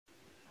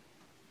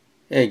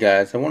Hey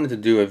guys, I wanted to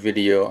do a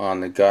video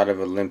on the god of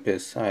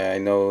Olympus. I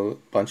know a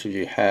bunch of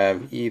you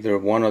have either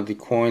one of the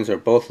coins or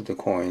both of the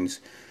coins,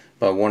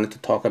 but I wanted to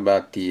talk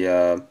about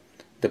the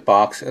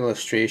box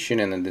illustration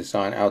and the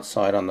design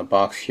outside on the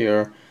box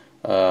here.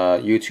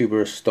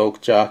 YouTuber Stock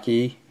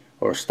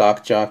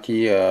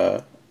Jockey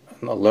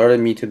alerted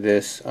me to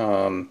this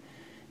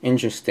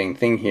interesting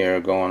thing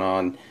here going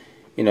on.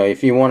 You know,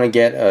 if you want to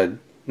get an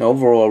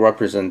overall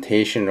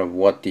representation of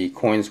what the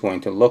coin's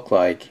going to look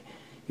like,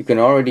 you can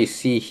already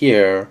see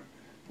here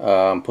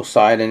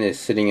Poseidon is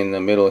sitting in the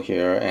middle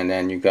here, and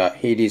then you got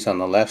Hades on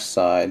the left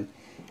side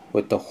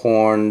with the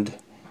horned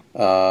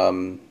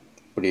what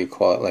do you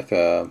call it, like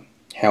a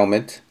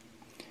helmet,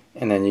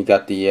 and then you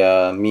got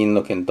the mean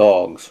looking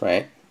dogs,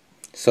 right?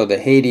 So the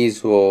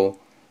Hades will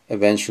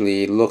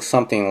eventually look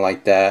something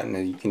like that,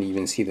 and you can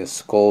even see the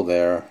skull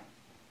there.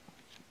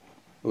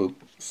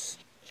 Oops,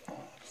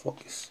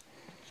 focus.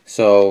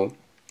 So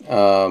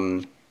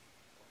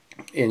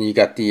and you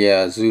got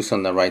the Zeus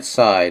on the right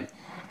side,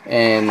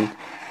 and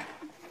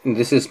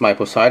this is my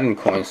Poseidon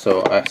coin,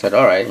 so I said,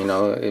 alright, you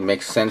know, it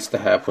makes sense to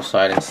have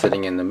Poseidon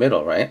sitting in the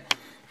middle, right?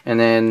 And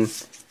then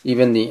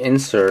even the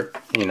insert,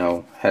 you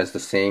know, has the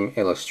same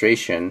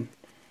illustration.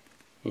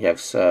 You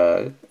have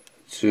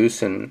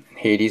Zeus and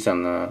Hades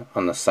on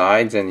the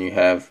sides, and you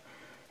have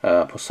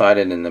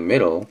Poseidon in the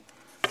middle.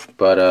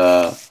 But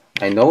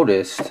I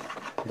noticed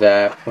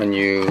that when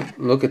you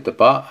look at the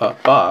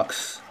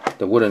box,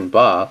 the wooden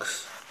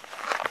box,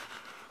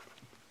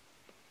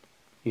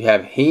 you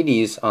have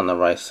Hades on the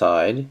right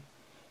side,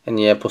 and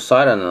you have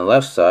Poseidon on the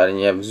left side,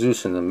 and you have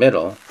Zeus in the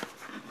middle.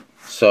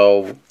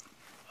 So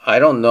I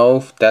don't know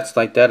if that's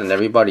like that in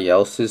everybody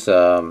else's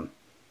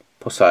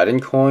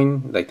Poseidon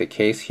coin, like the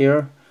case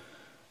here.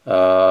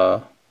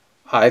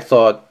 I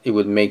thought it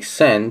would make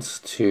sense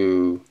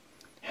to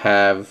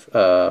have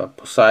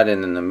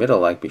Poseidon in the middle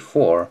like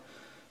before.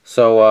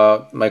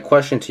 So my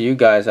question to you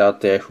guys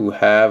out there who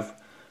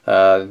have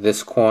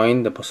this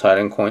coin, the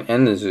Poseidon coin,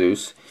 and the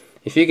Zeus,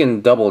 if you can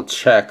double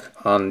check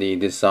on the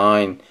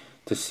design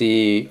to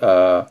see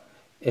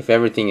if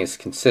everything is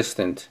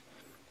consistent,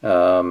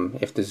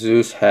 if the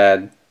Zeus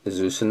had the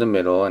Zeus in the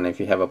middle, and if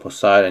you have a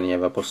Poseidon, you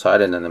have a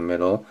Poseidon in the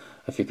middle,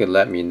 if you could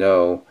let me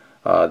know,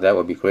 that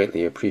would be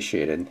greatly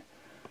appreciated.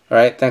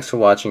 Alright, thanks for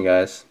watching,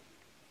 guys.